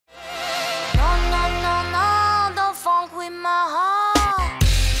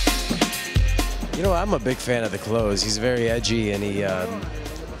You know, I'm a big fan of the clothes. He's very edgy, and he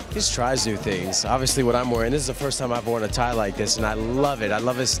just tries new things. Obviously, what I'm wearing, this is the first time I've worn a tie like this, and I love it. I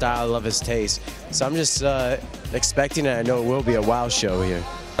love his style, I love his taste. So I'm just expecting it. I know it will be a wow show here.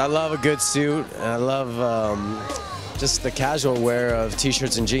 I love a good suit, and I love just the casual wear of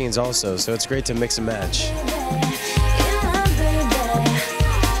t-shirts and jeans also. So it's great to mix and match.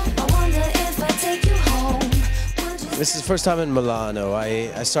 This is the first time in Milano.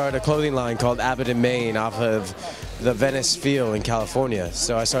 I started a clothing line called Abbott & Main off of the Venice Feel in California.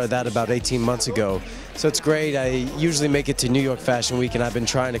 So I started that about 18 months ago. So it's great. I usually make it to New York Fashion Week, and I've been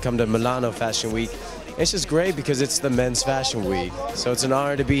trying to come to Milano Fashion Week. It's just great because it's the men's fashion week. So it's an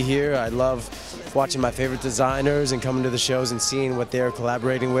honor to be here. I love watching my favorite designers and coming to the shows and seeing what they're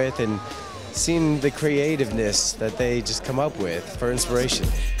collaborating with and seeing the creativeness that they just come up with for inspiration.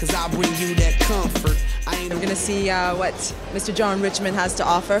 Cause I bring you that comfort. I'm going to see what Mr. John Richmond has to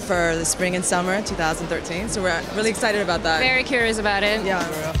offer for the spring and summer 2013. So we're really excited about that. Very curious about it. Yeah.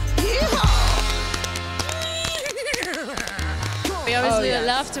 We obviously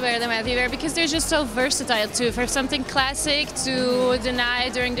love to wear them everywhere because they're just so versatile too. For something classic to the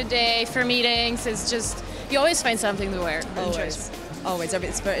night, during the day, for meetings, it's just, you always find something to wear. Always. Always.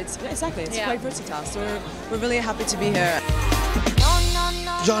 Exactly. It's quite versatile. So we're really happy to be here.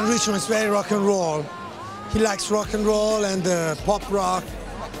 John Richmond is very rock and roll. He likes rock and roll and pop rock,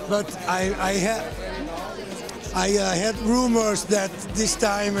 but I had rumors that this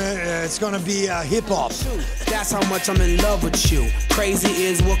time it's gonna be hip hop. That's how much I'm in love with you. Crazy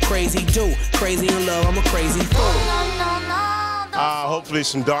is what crazy do. Crazy in love, I'm a crazy fool. Hopefully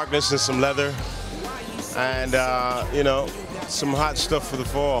some darkness and some leather, and you know, some hot stuff for the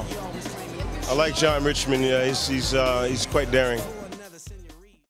fall. I like John Richmond. Yeah, he's quite daring.